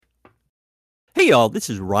Hey, y'all, this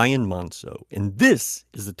is Ryan Monso, and this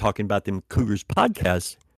is the Talking About Them Cougars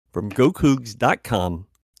podcast from GoCougs.com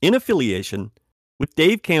in affiliation with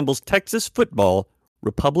Dave Campbell's Texas Football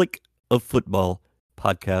Republic of Football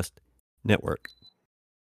podcast network.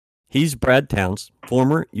 He's Brad Towns,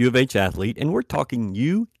 former U of H athlete, and we're talking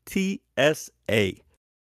UTSA.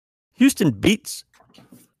 Houston beats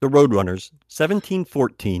the Roadrunners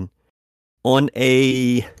 17-14 on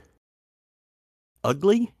a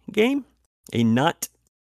ugly game. A not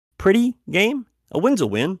pretty game. A win's a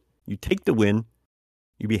win. You take the win.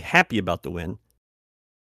 You be happy about the win.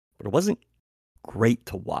 But it wasn't great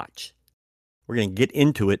to watch. We're going to get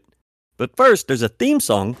into it. But first, there's a theme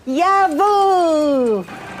song. Yahoo!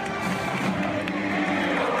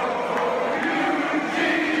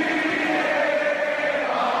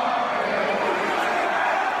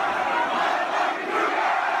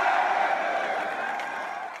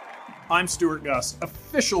 I'm Stuart Gus,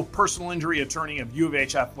 official personal injury attorney of U of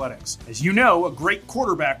H Athletics. As you know, a great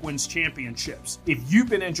quarterback wins championships. If you've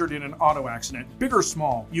been injured in an auto accident, big or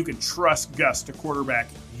small, you can trust Gus to quarterback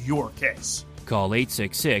your case. Call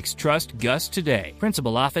 866-TRUST-GUS today.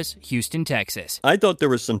 Principal Office, Houston, Texas. I thought there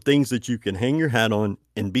were some things that you can hang your hat on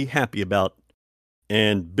and be happy about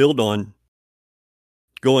and build on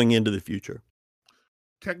going into the future.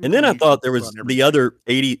 And then I thought there was the other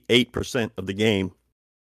 88% of the game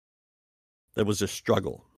that was a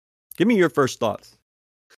struggle. Give me your first thoughts.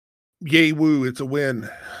 Yay, woo, it's a win.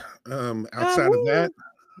 Outside of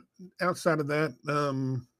that,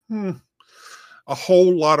 a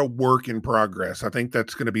whole lot of work in progress. I think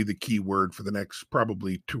that's going to be the key word for the next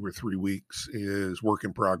probably 2 or 3 weeks is work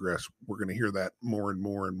in progress. We're going to hear that more and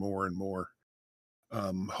more and more and more.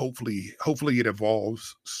 Hopefully it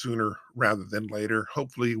evolves sooner rather than later.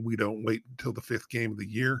 Hopefully we don't wait until the 5th game of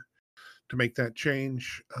the year to make that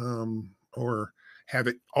change. Or have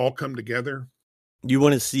it all come together. You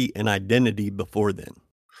want to see an identity before then.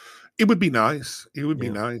 It would be nice. It would be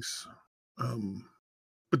nice.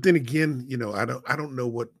 But then again, you know, I don't know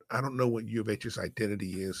what U of H's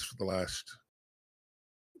identity is for the last.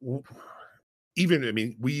 We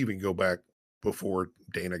even go back before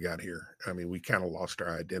Dana got here. I mean, we kind of lost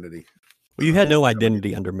our identity. Well, you had no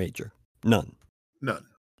identity under Major. None.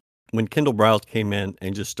 When Kendall Browse came in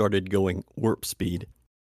and just started going warp speed,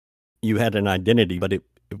 you had an identity, but it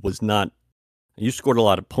was not. You scored a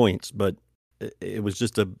lot of points, but it was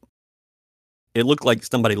just it looked like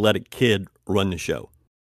somebody let a kid run the show.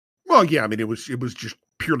 Well, yeah, I mean, it was just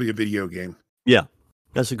purely a video game. Yeah,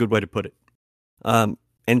 that's a good way to put it. And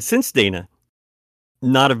since Dana,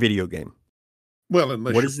 not a video game. Well,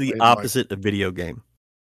 unless what is the opposite of video game?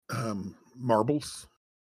 Marbles.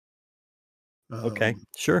 Okay,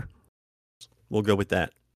 sure. We'll go with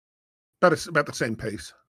that. About the same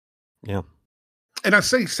pace. Yeah. And I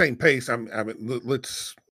say same pace. I can't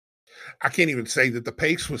even say that the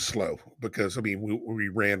pace was slow because, I mean, we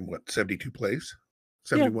ran, 72 plays?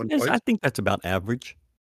 71 plays? I think that's about average.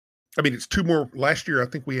 I mean, it's 2 more. Last year, I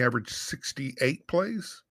think we averaged 68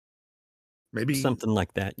 plays. Maybe something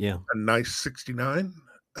like that, yeah. A nice 69.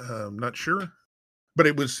 I'm not sure. But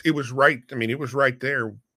it was right. I mean, it was right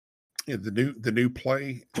there. You know, the new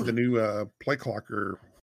play clock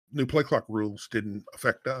rules didn't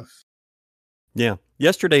affect us. Yeah.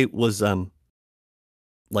 Yesterday was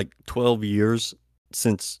like 12 years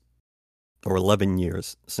since, or 11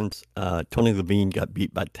 years since Tony Levine got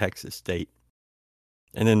beat by Texas State.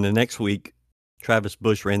 And then the next week, Travis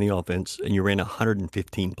Bush ran the offense and you ran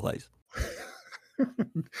 115 plays.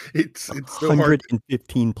 It's so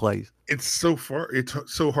 115 plays. It's so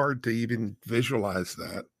hard to even visualize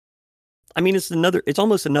that. I mean, it's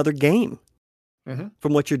almost another game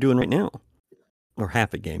from what you're doing right now, or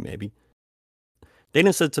half a game maybe.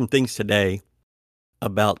 Dana said some things today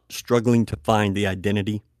about struggling to find the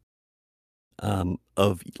identity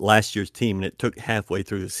of last year's team, and it took halfway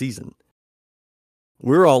through the season.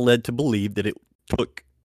 We're all led to believe that it took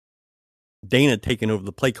Dana taking over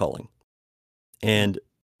the play calling and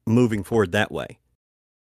moving forward that way.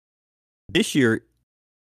 This year,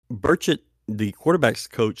 Burchett, the quarterback's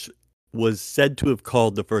coach, was said to have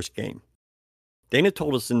called the first game. Dana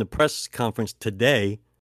told us in the press conference today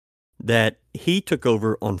that he took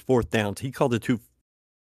over on 4th downs. He called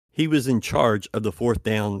he was in charge of the 4th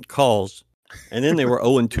down calls, and then they were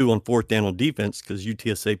 0-2 on 4th down on defense because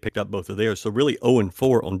UTSA picked up both of theirs. So really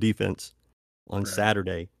 0-4 on defense on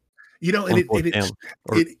Saturday. You know, and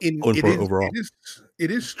it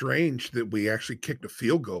is strange that we actually kicked a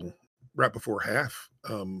field goal right before half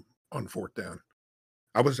on 4th down.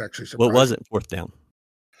 I was actually surprised. What was it, 4th down?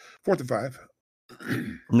 4th and 5.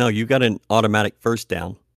 No, you got an automatic first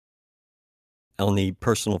down on the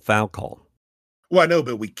personal foul call. Well, I know,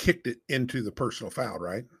 but we kicked it into the personal foul,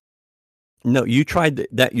 right? No, you tried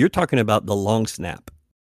that. You're talking about the long snap.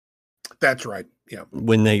 That's right. Yeah.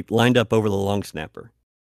 When they lined up over the long snapper.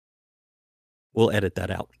 We'll edit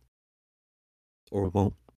that out. Or we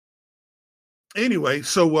won't. Anyway,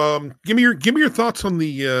 so give me your thoughts on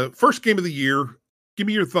the first game of the year. Give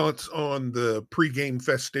me your thoughts on the pregame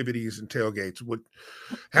festivities and tailgates.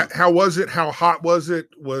 How was it? How hot was it?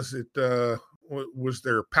 Was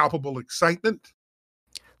there palpable excitement?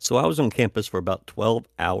 So I was on campus for about 12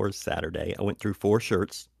 hours Saturday. I went through 4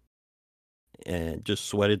 shirts and just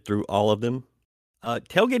sweated through all of them.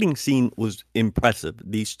 Tailgating scene was impressive.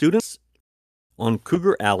 The students on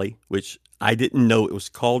Cougar Alley, which I didn't know it was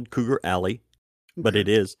called Cougar Alley, but it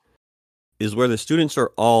is where the students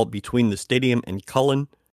are all between the stadium and Cullen,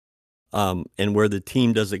 and where the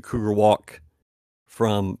team does a Cougar walk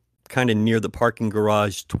from kind of near the parking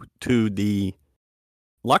garage to the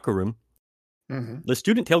locker room. Mm-hmm. The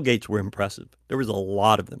student tailgates were impressive. There was a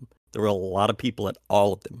lot of them. There were a lot of people at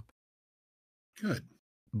all of them. Good.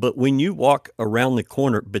 But when you walk around the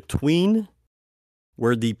corner between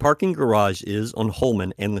where the parking garage is on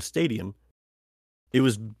Holman and the stadium, it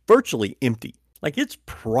was virtually empty. Like, it's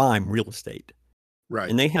prime real estate. Right.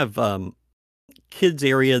 And they have kids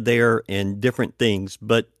area there and different things,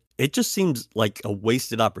 but it just seems like a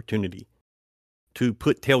wasted opportunity to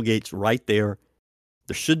put tailgates right there.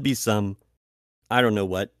 There should be some, I don't know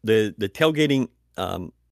what. The tailgating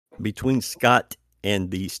between Scott and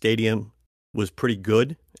the stadium was pretty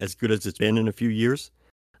good as it's been in a few years.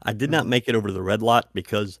 I did not make it over to the red lot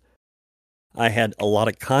because I had a lot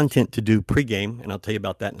of content to do pregame, and I'll tell you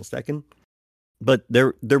about that in a second. But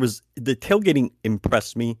there was, the tailgating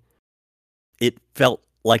impressed me. It felt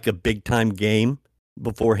like a big time game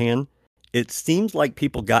beforehand. It seems like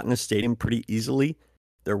people got in the stadium pretty easily.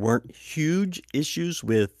 There weren't huge issues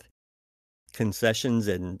with concessions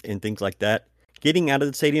and things like that. Getting out of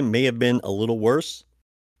the stadium may have been a little worse.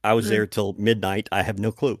 I was there till midnight. I have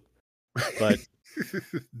no clue, but it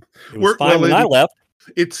was fine when I left.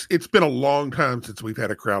 It's been a long time since we've had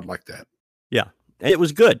a crowd like that. Yeah, it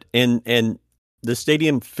was good, and the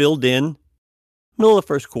stadium filled in middle of the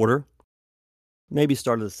first quarter, maybe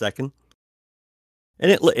start of the second, and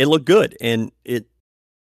it looked good, and it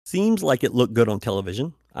seems like it looked good on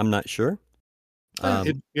television. I'm not sure.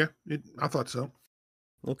 I thought so.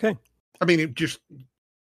 Okay. I mean, it just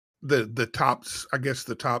the tops. I guess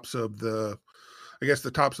the tops of the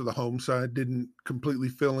home side didn't completely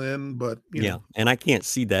fill in, but you know. And I can't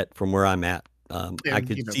see that from where I'm at. I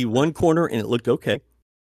could see one corner, and it looked okay.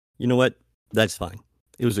 You know what? That's fine.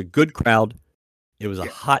 It was a good crowd. It was a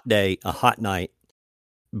hot day, a hot night.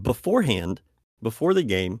 Beforehand, before the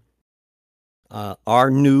game,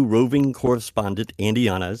 our new roving correspondent, Andy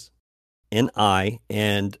Yanez, and I,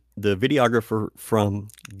 and the videographer from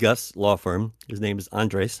Gus Law Firm, his name is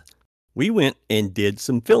Andres, we went and did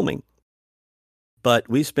some filming. But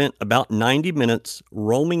we spent about 90 minutes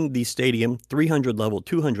roaming the stadium, 300 level,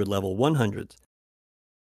 200 level, 100s,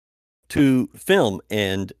 to film.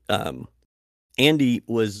 And Andy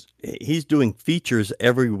he's doing features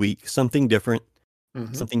every week, something different,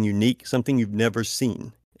 something unique, something you've never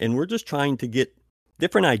seen. And we're just trying to get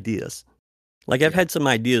different ideas. Like, I've had some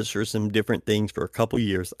ideas for some different things for a couple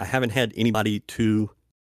years. I haven't had anybody to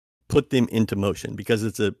put them into motion because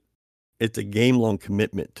it's a game-long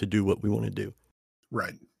commitment to do what we want to do.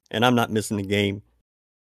 Right. And I'm not missing a game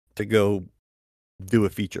to go do a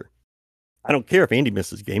feature. I don't care if Andy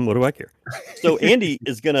misses a game. What do I care? So Andy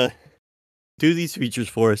is going to do these features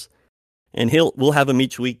for us, and we'll have them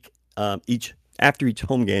each week, after each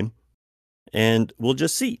home game, and we'll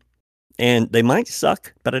just see. And they might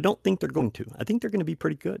suck, but I don't think they're going to. I think they're going to be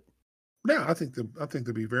pretty good. No, I think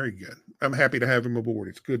they'll be very good. I'm happy to have him aboard.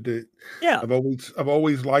 It's good to. Yeah, I've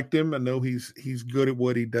always liked him. I know he's good at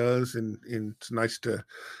what he does, and it's nice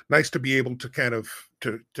to be able to kind of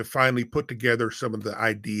to finally put together some of the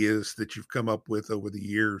ideas that you've come up with over the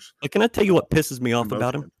years. But can I tell you what pisses me off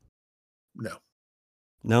about him?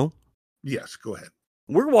 No. Yes, go ahead.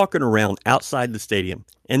 We're walking around outside the stadium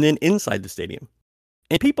and then inside the stadium,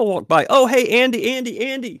 and people walk by. Oh, hey,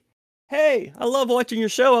 Andy. Hey, I love watching your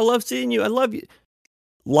show. I love seeing you. I love you.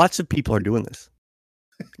 Lots of people are doing this.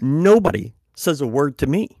 Nobody says a word to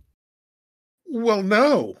me. Well,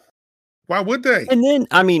 no. Why would they? And then,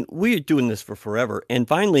 I mean, we're doing this for forever. And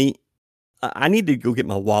finally, I need to go get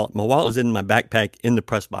my wallet. My wallet was in my backpack in the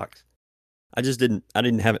press box. I didn't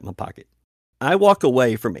have it in my pocket. I walk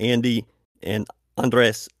away from Andy and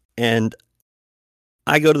Andres, and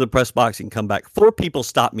I go to the press box and come back. 4 people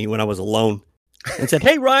stopped me when I was alone and said,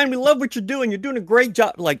 "Hey, Ryan, we love what you're doing. You're doing a great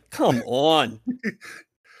job." Like, come on.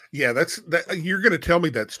 Yeah, that's that. You're going to tell me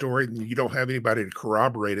that story, and you don't have anybody to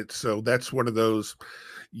corroborate it. So that's one of those.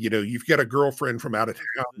 You've got a girlfriend from out of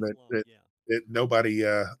town that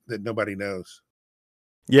nobody knows.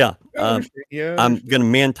 Yeah. I understand. Yeah, I I'm understand. going to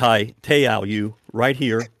Manti Te'o you right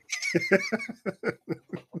here.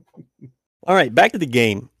 All right, back to the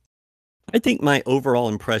game. I think my overall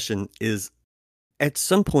impression is at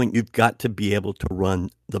some point you've got to be able to run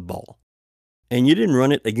the ball. And you didn't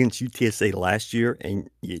run it against UTSA last year, and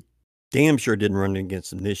you damn sure didn't run it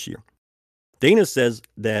against them this year. Dana says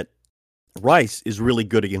that Rice is really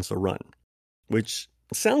good against the run, which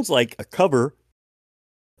sounds like a cover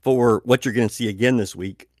for what you're going to see again this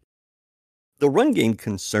week. The run game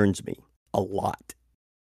concerns me a lot.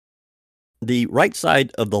 The right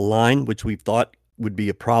side of the line, which we thought would be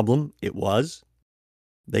a problem, it was.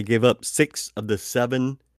 They gave up 6 of the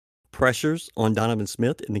 7 pressures on Donovan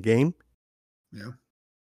Smith in the game. Yeah.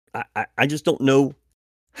 I just don't know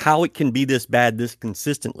how it can be this bad this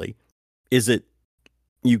consistently. Is it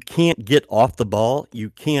you can't get off the ball?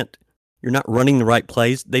 You're not running the right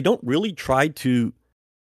plays. They don't really try to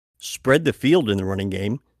spread the field in the running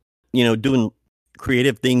game, doing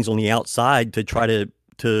creative things on the outside to try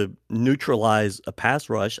to neutralize a pass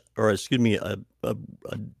rush or, a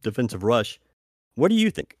defensive rush. What do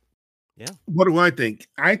you think? Yeah. What do I think?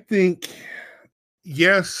 I think,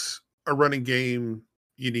 yes, a running game,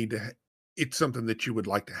 you need to, it's something that you would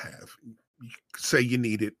like to have. You say you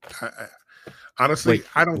need it. Honestly, Wait,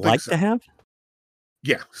 I don't think so. To have?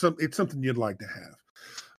 Yeah, it's something you'd like to have.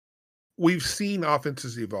 We've seen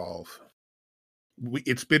offenses evolve.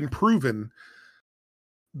 It's been proven.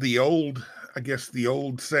 The old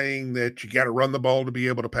saying that you got to run the ball to be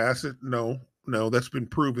able to pass it. No, that's been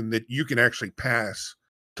proven that you can actually pass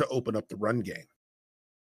to open up the run game.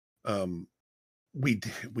 We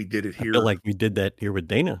did it here. I feel like we did that here with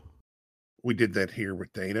Dana. We did that here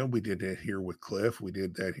with Dana. We did that here with Cliff. We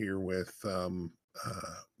did that here with Herman.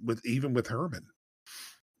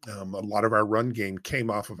 A lot of our run game came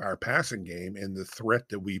off of our passing game and the threat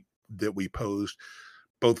that we posed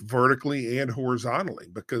both vertically and horizontally,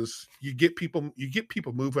 because you get people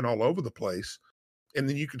moving all over the place, and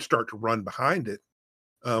then you can start to run behind it.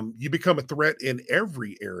 You become a threat in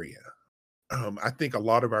every area. I think a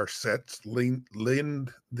lot of our sets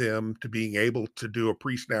lend them to being able to do a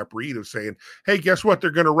pre-snap read of saying, "Hey, guess what?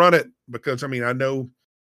 They're going to run it." Because I know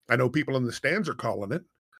people in the stands are calling it.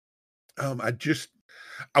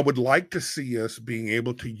 I would like to see us being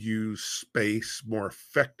able to use space more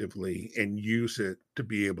effectively and use it to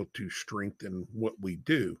be able to strengthen what we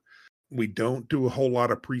do. We don't do a whole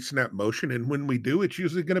lot of pre-snap motion, and when we do, it's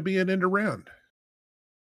usually going to be an end around.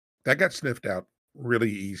 That got sniffed out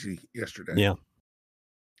really easy yesterday. Yeah.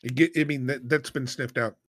 That's been sniffed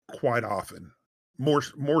out quite often,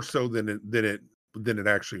 more so than it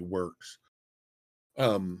actually works.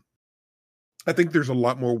 I think there's a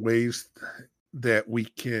lot more ways that we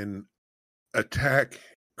can attack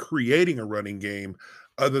creating a running game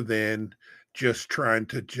other than just trying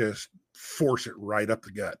to just force it right up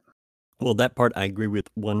the gut. Well, that part I agree with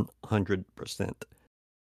 100%.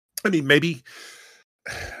 I mean,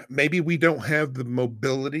 maybe we don't have the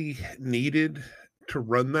mobility needed to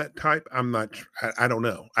run that type. I don't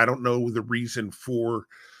know. I don't know the reason for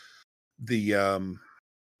the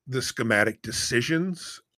schematic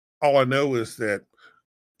decisions. All I know is that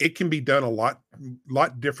it can be done a lot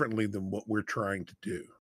differently than what we're trying to do.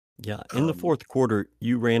 Yeah. In the fourth quarter,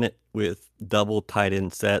 you ran it with double tight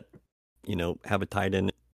end set, have a tight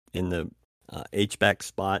end in the H-back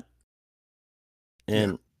spot.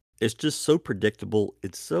 And it's just so predictable.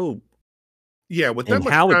 It's so... Yeah, with that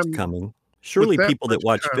much how time, it's coming. Surely people that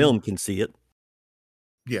watch film can see it.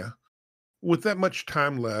 Yeah. With that much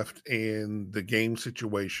time left and the game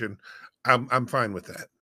situation, I'm fine with that.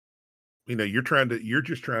 You're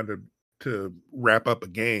just trying to wrap up a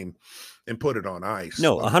game and put it on ice.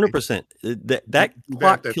 No, 100%. That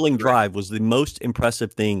clock killing drive was the most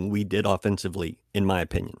impressive thing we did offensively, in my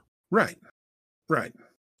opinion. Right.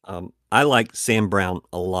 I like Sam Brown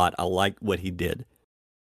a lot. I like what he did.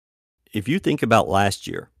 If you think about last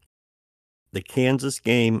year, the Kansas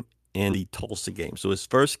game and the Tulsa game, so his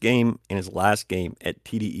first game and his last game at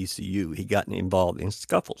TDECU, he got involved in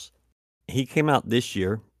scuffles. He came out this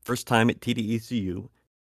year, first time at TDECU,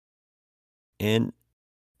 and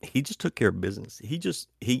he just took care of business.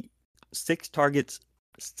 He 6 targets,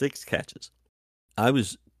 6 catches. I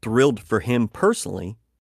was thrilled for him personally,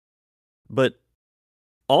 but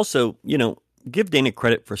also, give Dana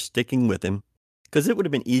credit for sticking with him, because it would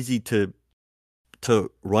have been easy to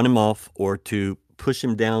run him off or to push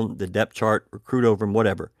him down the depth chart, recruit over him,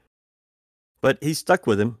 whatever. But he stuck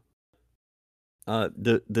with him.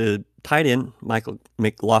 The tight end Michael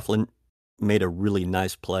McLaughlin made a really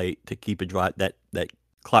nice play to keep a drive that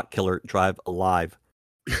clock killer drive alive.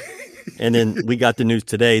 And then we got the news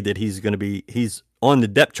today that he's on the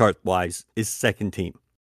depth chart wise is second team,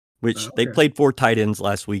 which they played 4 tight ends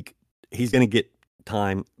last week. He's going to get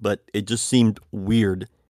time, but it just seemed weird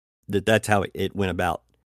that's how it went about.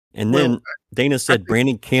 And then Dana said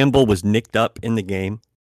Brandon Campbell was nicked up in the game,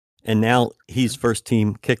 and now he's first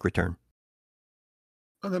team kick return.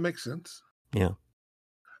 Oh, that makes sense. Yeah.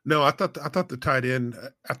 No, I thought the tight end.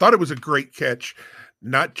 I thought it was a great catch,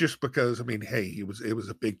 not just because hey, it was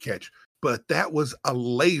a big catch, but that was a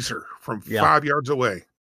laser from 5 yards away.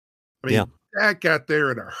 That got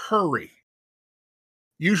there in a hurry.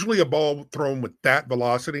 Usually, a ball thrown with that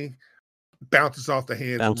velocity bounces off the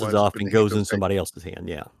hand, and goes in somebody else's hand.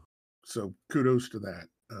 Yeah. So kudos to that.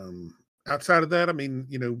 Outside of that,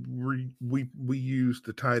 we use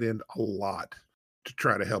the tight end a lot to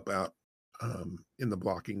try to help out in the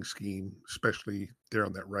blocking scheme, especially there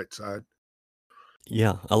on that right side.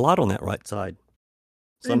 Yeah, a lot on that right side.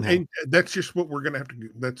 And that's just what we're gonna have to do.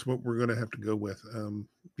 That's what we're gonna have to go with.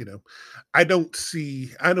 I don't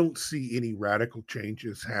see any radical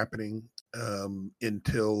changes happening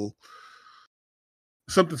until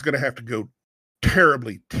something's gonna have to go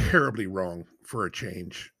terribly, terribly wrong for a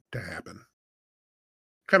change to happen.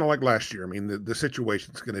 Kind of like last year. The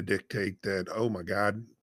situation's going to dictate that, oh my God,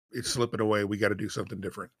 it's slipping away. We got to do something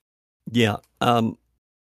different. Yeah.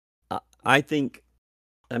 I think,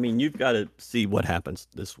 you've got to see what happens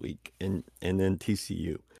this week and then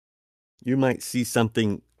TCU. You might see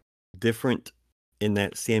something different in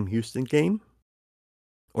that Sam Houston game,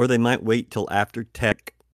 or they might wait till after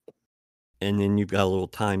Tech, and then you've got a little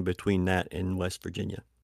time between that and West Virginia.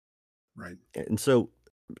 Right. And so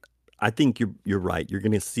I think you're right. You're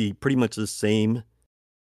going to see pretty much the same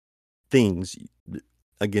things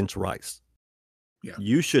against Rice. Yeah.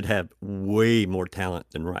 You should have way more talent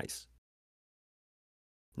than Rice.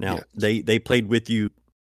 Now, they played with you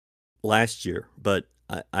last year, but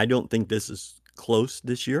I don't think this is close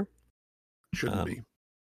this year. Shouldn't be.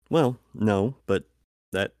 Well, no, but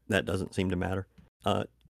that doesn't seem to matter.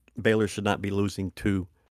 Baylor should not be losing to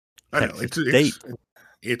Texas State.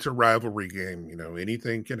 It's a rivalry game.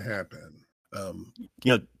 Anything can happen.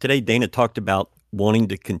 Today Dana talked about wanting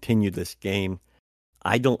to continue this game.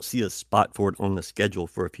 I don't see a spot for it on the schedule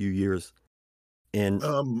for a few years. And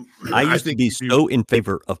I used to be so in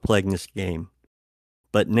favor of playing this game.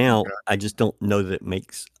 But now I just don't know that it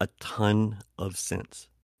makes a ton of sense.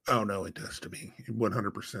 Oh, no, it does to me.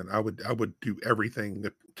 100%. I would do everything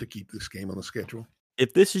to keep this game on the schedule.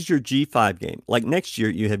 If this is your G5 game, like next year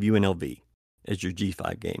you have UNLV as your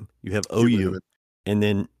G5 game. You have OU, and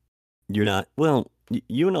then you're not. Well,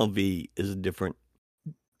 UNLV is a different.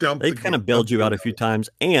 They kind of bailed you out a few times,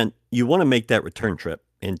 and you want to make that return trip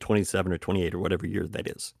in 27 or 28 or whatever year that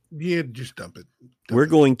is. Yeah, just dump it. We're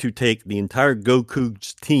going to take the entire Go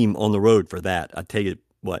Cougs team on the road for that. I tell you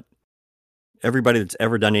what, everybody that's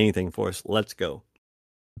ever done anything for us, let's go.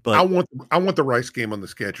 But I want the Rice game on the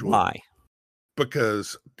schedule. Why?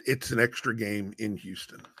 Because it's an extra game in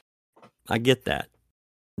Houston. I get that.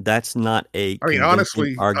 That's not a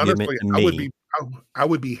honestly, argument to me. I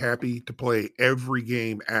would be happy to play every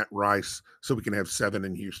game at Rice so we can have 7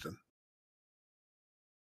 in Houston.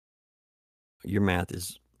 Your math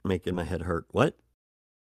is making my head hurt. What?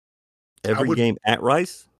 Every game at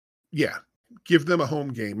Rice? Yeah. Give them a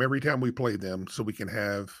home game every time we play them so we can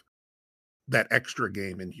have that extra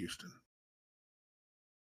game in Houston.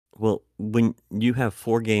 Well, when you have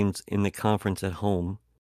 4 games in the conference at home,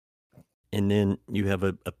 and then you have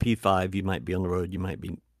a P5, you might be on the road. You might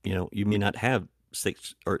be, you may not have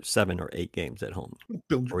 6 or 7 or 8 games at home.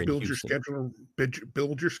 Build your schedule.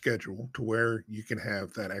 Build your schedule to where you can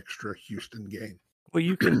have that extra Houston game. Well,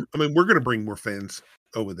 you can. We're going to bring more fans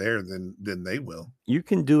over there than they will. You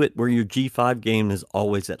can do it where your G5 game is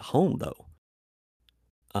always at home, though.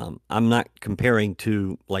 I'm not comparing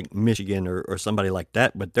to like Michigan or somebody like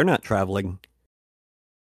that, but they're not traveling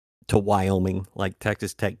to Wyoming like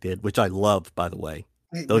Texas Tech did, which I love, by the way.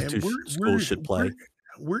 Hey, Those two schools should play.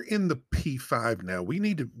 We're in the P5 now. We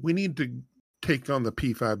need to take on the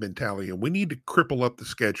P5 mentality, and we need to cripple up the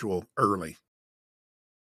schedule early.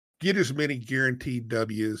 Get as many guaranteed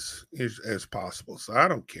W's as possible. So I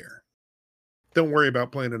don't care. Don't worry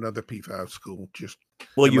about playing another P5 school.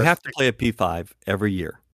 You have to play a P5 every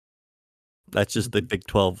year. That's just the Big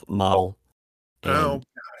 12 model. Oh, God.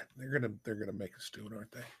 They're gonna make us do it,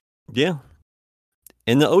 aren't they? Yeah.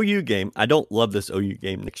 In the OU game, I don't love this OU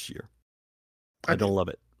game next year. I don't love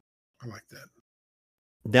it. I like that.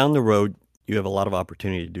 Down the road, You have a lot of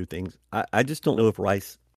opportunity to do things. I just don't know if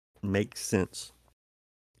Rice makes sense.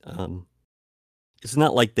 It's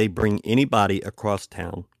not like they bring anybody across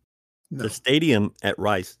town. No. The stadium at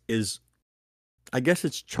Rice is, I guess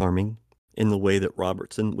it's charming in the way that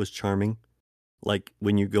Robertson was charming. Like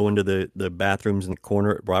when you go into the bathrooms in the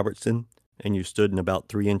corner at Robertson and you stood in about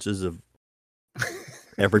 3 inches of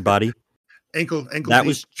everybody. ankle that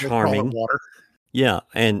was charming. Water. Yeah,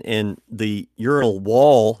 and the urinal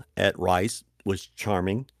wall at Rice was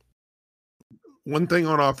charming. One thing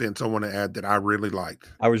on offense I want to add that I really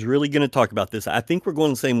liked. I was really going to talk about this. I think we're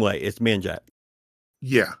going the same way. It's Manjack.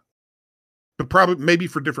 Yeah. But probably maybe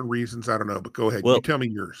for different reasons. I don't know. But go ahead. Well, you tell me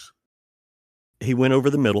yours. He went over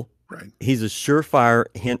the middle. Right. He's a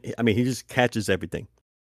surefire hint. I mean, he just catches everything.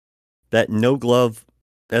 That no glove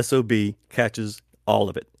SOB catches all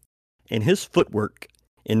of it. And his footwork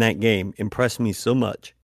in that game impressed me so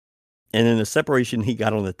much. And then the separation he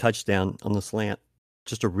got on the touchdown on the slant,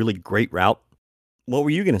 just a really great route. What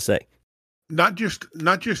were you going to say? Not just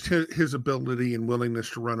his ability and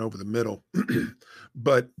willingness to run over the middle,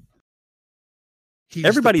 but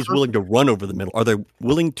everybody's willing to run over the middle. Are they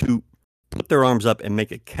willing to put their arms up and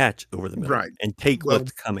make a catch over the middle, right, and take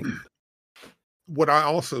what's coming? What I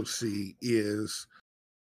also see is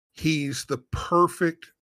he's the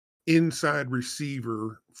perfect inside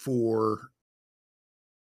receiver for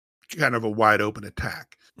kind of a wide open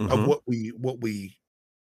attack of what we're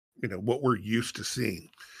used to seeing.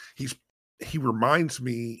 He reminds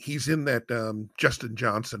me, he's in that Justin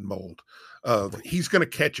Johnson mold of he's going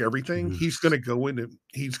to catch everything. He's going to go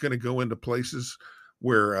into places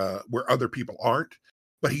where other people aren't,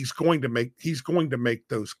 but he's going to make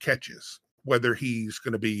those catches, whether he's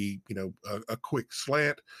going to be, a quick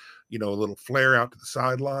slant, a little flare out to the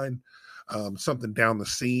sideline, something down the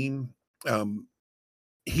seam.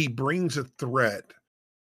 He brings a threat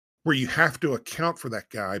where you have to account for that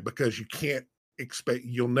guy because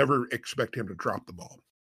you'll never expect him to drop the ball.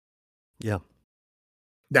 Yeah.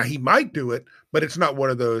 Now he might do it, but it's not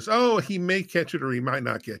one of those, he may catch it or he might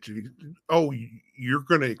not catch it. You're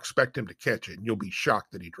going to expect him to catch it and you'll be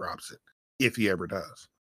shocked that he drops it if he ever does.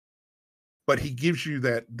 But he gives you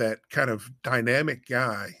that kind of dynamic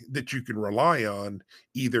guy that you can rely on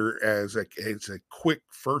either as a quick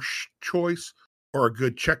first choice or a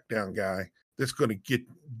good check down guy that's going to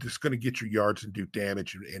get your yards and do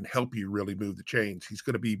damage and help you really move the chains. He's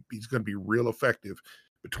going to be real effective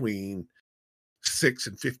between 6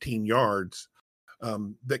 and 15 yards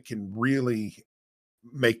that can really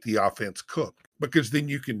make the offense cook, because then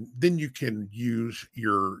you can use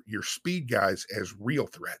your speed guys as real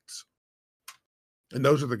threats. And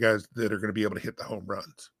those are the guys that are going to be able to hit the home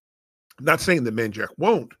runs. I'm not saying that Manjack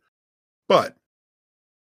won't, but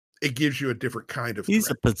it gives you a different kind of He's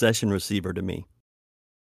threat. A possession receiver to me,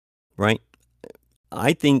 right?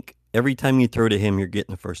 I think every time you throw to him, you're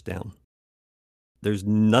getting a first down. There's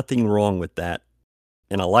nothing wrong with that,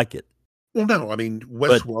 and I like it. Well, no, I mean,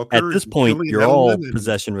 Wes Welker. At this point, you're all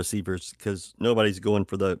possession receivers because nobody's going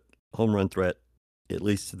for the home run threat, at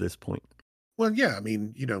least to this point. Well, yeah, I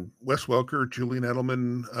mean, Wes Welker, Julian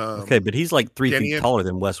Edelman. Okay, but he's like 3 feet taller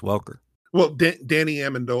than Wes Welker. Well, Danny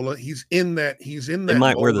Amendola, he's in that. They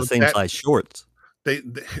might wear the same size shorts. They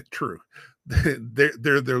true.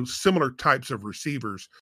 They're those similar types of receivers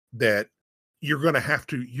that you're going to have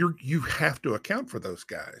to you have to account for those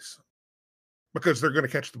guys because they're going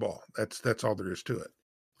to catch the ball. That's all there is to it.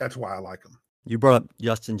 That's why I like them. You brought up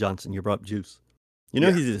Justin Johnson. You brought up Juice. He's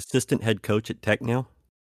an assistant head coach at Tech now.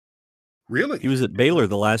 Really? He was at Baylor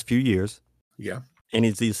the last few years. Yeah. And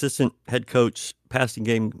he's the assistant head coach, passing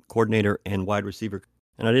game coordinator, and wide receiver.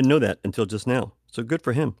 And I didn't know that until just now. So good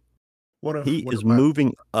for him. He is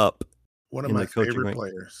moving up. One of my favorite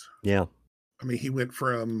players. Yeah. I mean, he went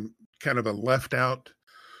from kind of a left out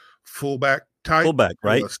fullback type. Fullback,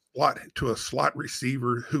 right? To a slot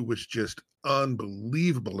receiver who was just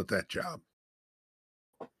unbelievable at that job.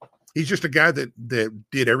 He's just a guy that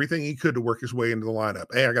did everything he could to work his way into the lineup.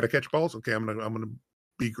 Hey, I got to catch balls. Okay, I'm gonna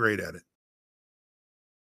be great at it.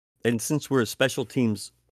 And since we're a special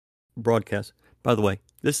teams broadcast, by the way,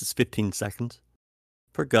 this is 15 seconds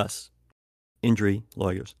for Gus, injury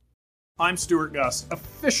lawyers. I'm Stuart Gus,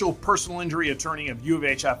 official personal injury attorney of U of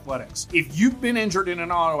H Athletics. If you've been injured in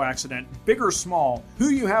an auto accident, big or small, who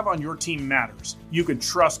you have on your team matters. You can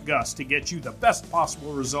trust Gus to get you the best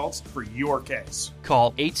possible results for your case.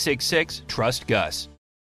 Call 866-TRUST-GUS.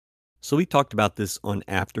 So we talked about this on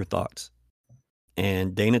Afterthoughts,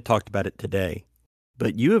 and Dana talked about it today.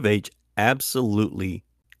 But U of H absolutely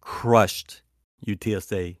crushed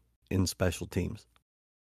UTSA in special teams.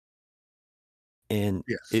 And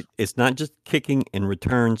Yes. it's not just kicking and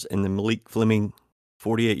returns and the Malik Fleming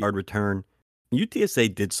 48-yard return.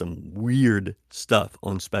 UTSA did some weird stuff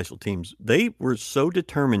on special teams. They were so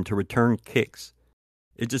determined to return kicks.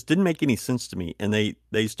 It just didn't make any sense to me. And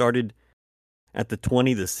they started at the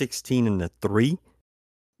 20, the 16, and the 3.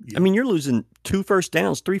 Yep. I mean, you're losing 2 first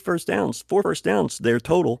downs, 3 first downs, 4 first downs there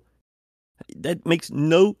total. That makes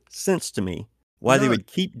no sense to me why they would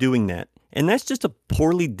keep doing that. And that's just a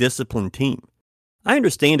poorly disciplined team. I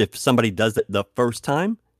understand if somebody does it the first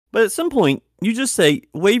time, but at some point, you just say,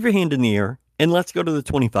 wave your hand in the air and let's go to the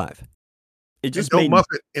 25. It just don't muff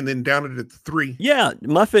it and then down it at the 3. Yeah,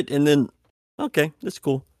 muff it and then, okay, that's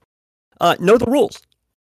cool. Know the rules.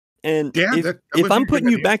 And if I'm putting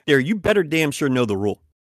you back there, you better damn sure know the rule.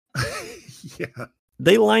 Yeah.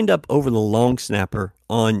 They lined up over the long snapper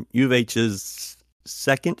on U of H's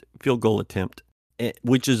second field goal attempt,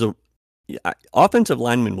 which is offensive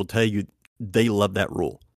linemen will tell you they love that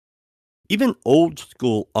rule. Even old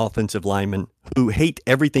school offensive linemen who hate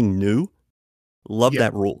everything new love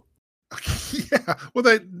that rule. Yeah. Well,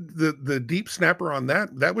 the deep snapper on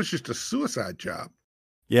that was just a suicide job.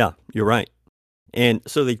 Yeah, you're right. And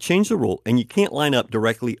so they changed the rule, and you can't line up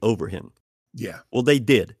directly over him. Yeah. Well, they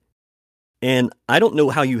did. And I don't know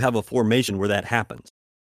how you have a formation where that happens.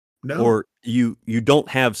 No. Or you don't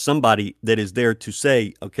have somebody that is there to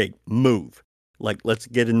say, okay, move. Like, let's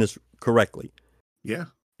get in this correctly. Yeah.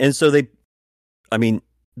 And so they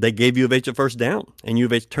gave U of H a first down, and U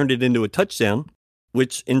of H turned it into a touchdown,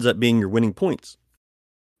 which ends up being your winning points.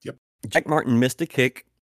 Yep. Jack Martin missed a kick.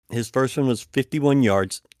 His first one was 51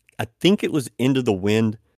 yards. I think it was into the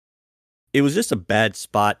wind. It was just a bad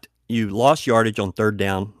spot. You lost yardage on third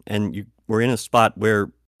down, and you were in a spot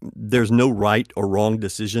where there's no right or wrong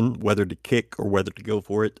decision whether to kick or whether to go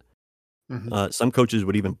for it. Mm-hmm. Some coaches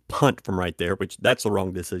would even punt from right there, which that's a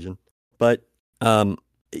wrong decision. But,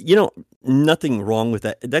 nothing wrong with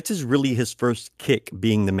that. That's just really his first kick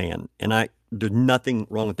being the man. And there's nothing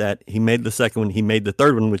wrong with that. He made the second one. He made the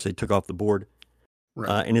third one, which they took off the board.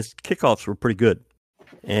 Right. And his kickoffs were pretty good.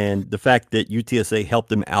 And the fact that UTSA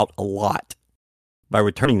helped him out a lot by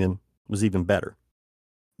returning them was even better.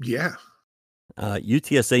 Yeah.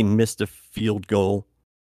 UTSA missed a field goal.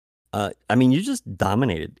 You just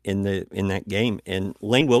dominated in that game. And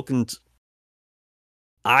Lane Wilkins,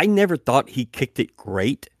 I never thought he kicked it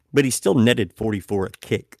great, but he still netted 44 a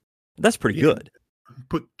kick. That's pretty good.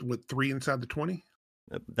 Put 3 inside the 20?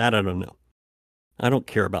 That I don't know. I don't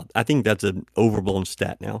care about. I think that's an overblown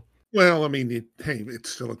stat now. Well, it's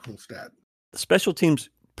still a cool stat. Special teams,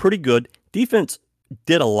 pretty good. Defense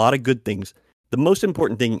did a lot of good things. The most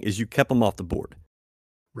important thing is you kept them off the board.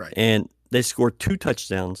 Right. And they scored 2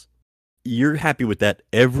 touchdowns. You're happy with that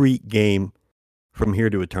every game from here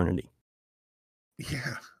to eternity.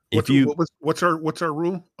 Yeah. What's our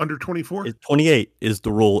rule? Under 24? 28 is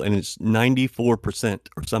the rule, and it's 94%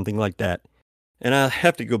 or something like that. And I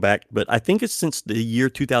have to go back, but I think it's since the year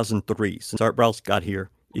 2003, since Art Brous got here.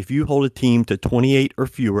 If you hold a team to 28 or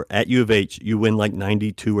fewer at U of H, you win like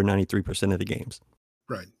 92 or 93% of the games.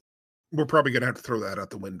 Right. We're probably going to have to throw that out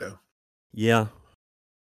the window. Yeah.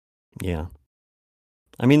 Yeah.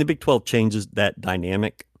 The Big 12 changes that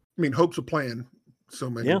dynamic. Hope's a plan. So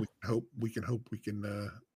maybe yeah. we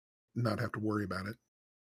can not have to worry about it.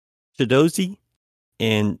 Chidozie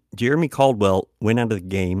and Jeremy Caldwell went out of the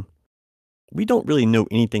game. We don't really know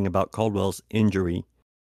anything about Caldwell's injury.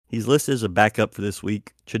 He's listed as a backup for this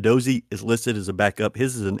week. Chidozie is listed as a backup.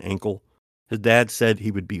 His is an ankle. His dad said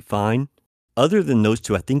he would be fine. Other than those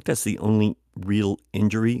two, I think that's the only real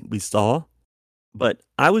injury we saw. But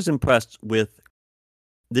I was impressed with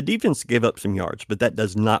the defense gave up some yards, but that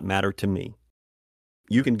does not matter to me.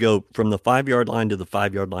 You can go from the 5-yard line to the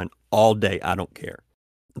 5-yard line all day. I don't care.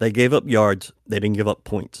 They gave up yards. They didn't give up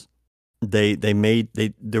points. There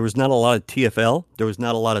was not a lot of TFL. There was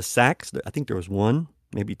not a lot of sacks. I think there was 1,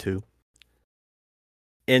 maybe 2.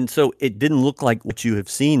 And so it didn't look like what you have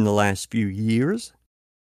seen the last few years,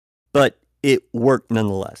 but it worked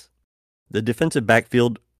nonetheless. The defensive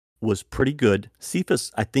backfield was pretty good.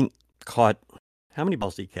 Cephas, I think, caught, how many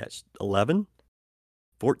balls did he catch? 11?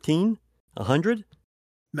 14? 100?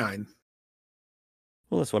 9.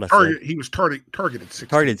 Well, that's what I said. He was targeted 16.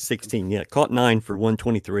 Targeted 16, yeah. Caught 9 for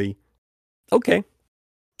 123. Okay.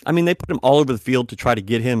 They put him all over the field to try to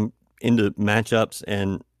get him into matchups,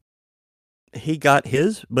 and he got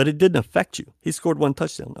his, but it didn't affect you. He scored 1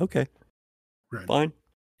 touchdown. Okay. Right. Fine.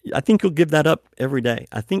 I think you'll give that up every day.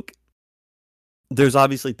 I think there's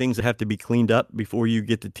obviously things that have to be cleaned up before you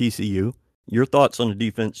get to TCU. Your thoughts on the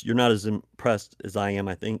defense? You're not as impressed as I am,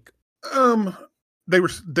 I think. They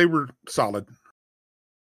were solid.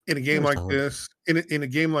 In a game like this, in a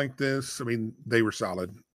game like this, I mean, they were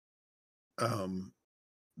solid.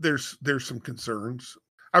 There's some concerns.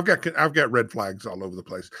 I've got red flags all over the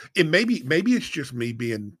place. And maybe it's just me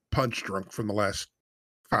being punch drunk from the last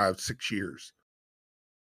 5-6 years.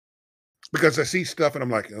 Because I see stuff and I'm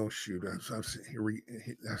like, oh shoot,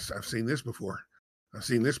 I've seen this before. I've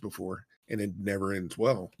seen this before, and it never ends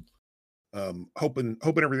well. Hoping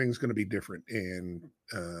everything's going to be different, and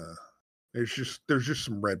there's just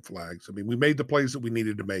some red flags. I mean, we made the plays that we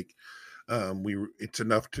needed to make. It's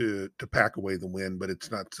enough to pack away the win, but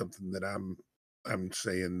it's not something that I'm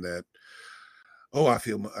saying that. Oh, I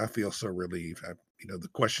feel so relieved. The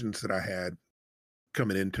questions that I had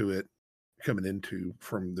coming into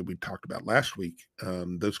from that we talked about last week,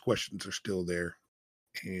 those questions are still there,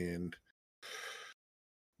 and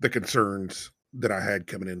the concerns that I had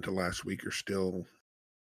coming into last week are still.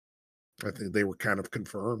 I think they were kind of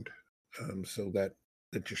confirmed, so that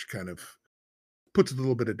just kind of puts a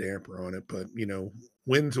little bit of damper on it. But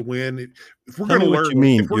win's a win. If we're going to learn, what you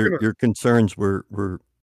mean, your concerns were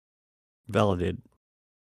validated.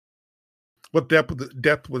 Well,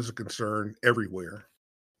 depth was a concern everywhere.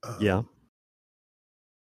 Yeah.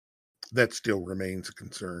 That still remains a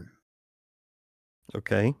concern.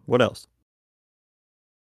 Okay. What else?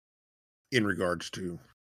 In regards to?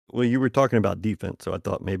 Well, you were talking about defense, so I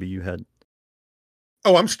thought maybe you had.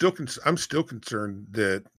 Oh, I'm still concerned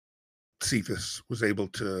that Cephas was able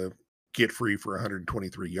to get free for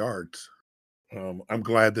 123 yards. I'm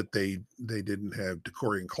glad that they didn't have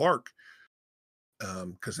DeCorian Clark,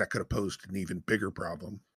 because that could have posed an even bigger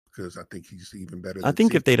problem, because I think he's even better than I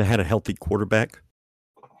think Cephas. if they'd have had a healthy quarterback,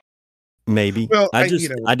 maybe. Well,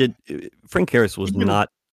 Frank Harris was not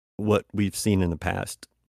what we've seen in the past.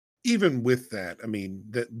 Even with that, I mean,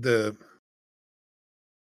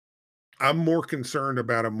 I'm more concerned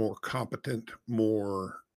about a more competent,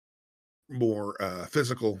 more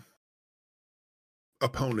physical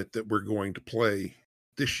opponent that we're going to play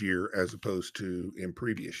this year as opposed to in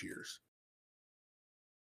previous years.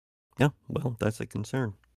 Yeah, well, that's a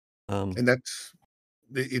concern. And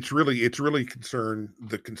it's really concern.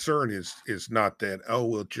 The concern is not that, oh,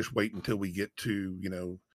 we'll just wait until we get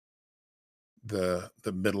to, the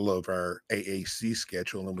middle of our AAC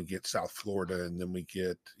schedule, and we get South Florida, and then we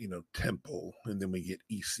get, Temple, and then we get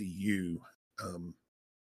ECU.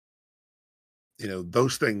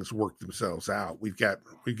 Those things work themselves out. We've got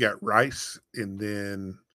Rice, and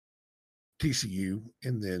then TCU,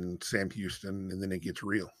 and then Sam Houston, and then it gets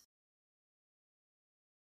real.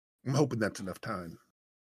 I'm hoping that's enough time.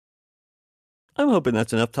 I'm hoping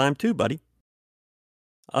that's enough time too, buddy.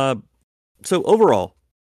 So overall,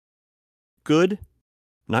 good,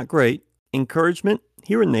 not great. Encouragement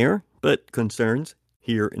here and there, but concerns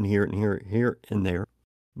here and here and here and there.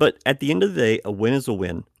 But at the end of the day, a win is a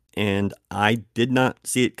win. And I did not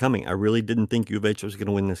see it coming. I really didn't think U of H was going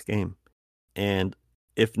to win this game. And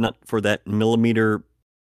if not for that millimeter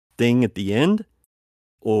thing at the end,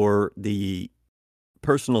 or the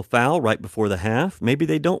personal foul right before the half, maybe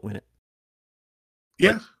they don't win it.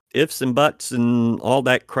 Yeah. But ifs and buts and all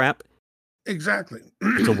that crap. Exactly.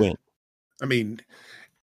 It's a win. I mean,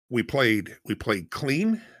 we played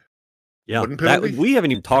clean. Yeah. We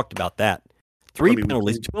haven't even talked about that. 3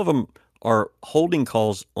 penalties, 2 of them are holding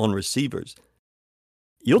calls on receivers.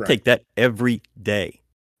 You'll take that every day.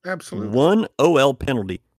 Absolutely. 1 OL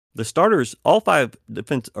penalty. The starters, all 5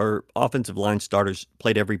 defense or offensive line starters,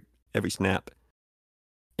 played every snap.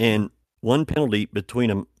 And 1 penalty between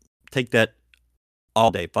them, take that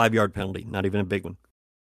all day. 5-yard penalty, not even a big one.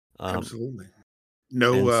 Absolutely.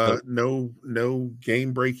 No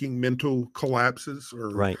game-breaking mental collapses, or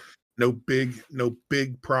right. No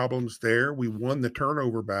big problems there. We won the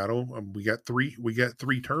turnover battle. We got 3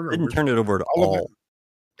 turnovers. Didn't turn it over at all.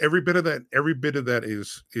 Every bit of that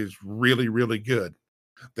is really, really good.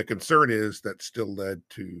 The concern is that still led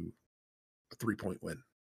to a 3-point win.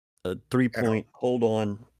 A 3-point hold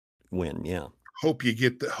on win, yeah. Hope you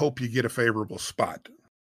get a favorable spot.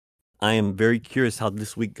 I am very curious how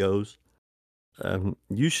this week goes.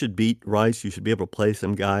 You should beat Rice. You should be able to play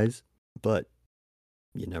some guys, but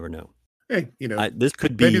you never know. Hey, this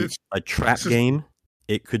could be a trap game.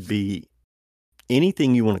 It could be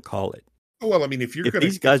anything you want to call it. Well, I mean, if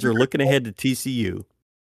these guys are looking ahead to TCU,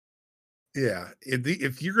 yeah.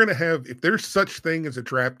 If there's such thing as a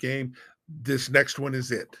trap game, this next one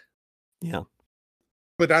is it. Yeah.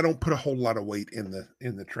 But I don't put a whole lot of weight in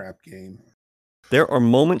the trap game. There are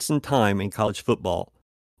moments in time in college football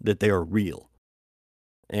that they are real.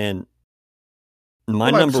 And my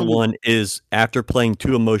number one is, after playing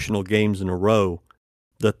 2 emotional games in a row,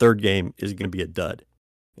 the third game is going to be a dud.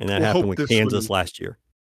 And that happened with Kansas last year.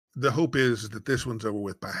 the hope is that this one's over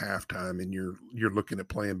with by halftime, and you're looking at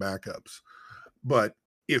playing backups. But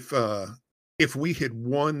if we had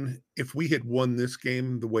won this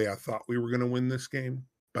game the way I thought we were going to win this game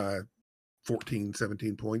by 14,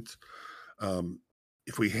 17 points,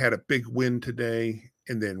 if we had a big win today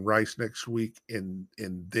and then Rice next week and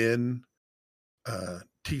then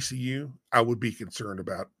TCU, I would be concerned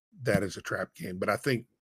about that as a trap game. But I think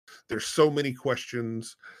there's so many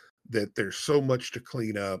questions, that there's so much to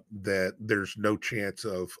clean up, that there's no chance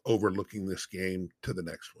of overlooking this game to the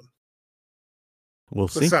next one. We'll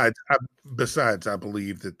see. Besides, I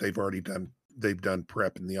believe that they've done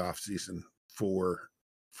prep in the off season for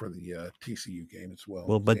the TCU game as well.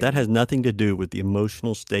 Well, but that has nothing to do with the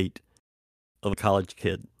emotional state of a college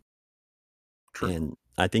kid. True. And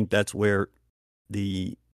I think that's where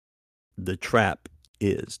the trap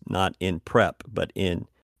is, not in prep, but in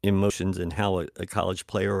emotions and how a college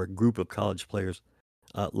player or a group of college players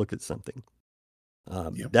look at something.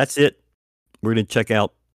 Yep. That's it. We're going to check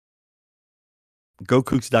out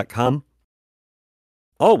GoCooks.com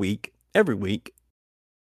all week, every week.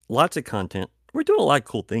 Lots of content. We're doing a lot of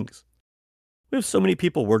cool things. We have so many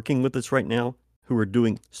people working with us right now who are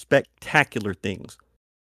doing spectacular things.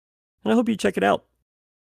 And I hope you check it out.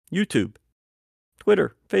 YouTube,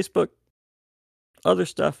 Twitter, Facebook, other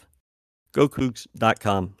stuff.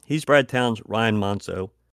 GoCooks.com. He's Brad Towns, Ryan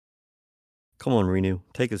Monso. Come on, Renu,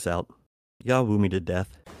 take us out. Y'all woo me to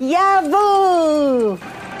death. Yahoo!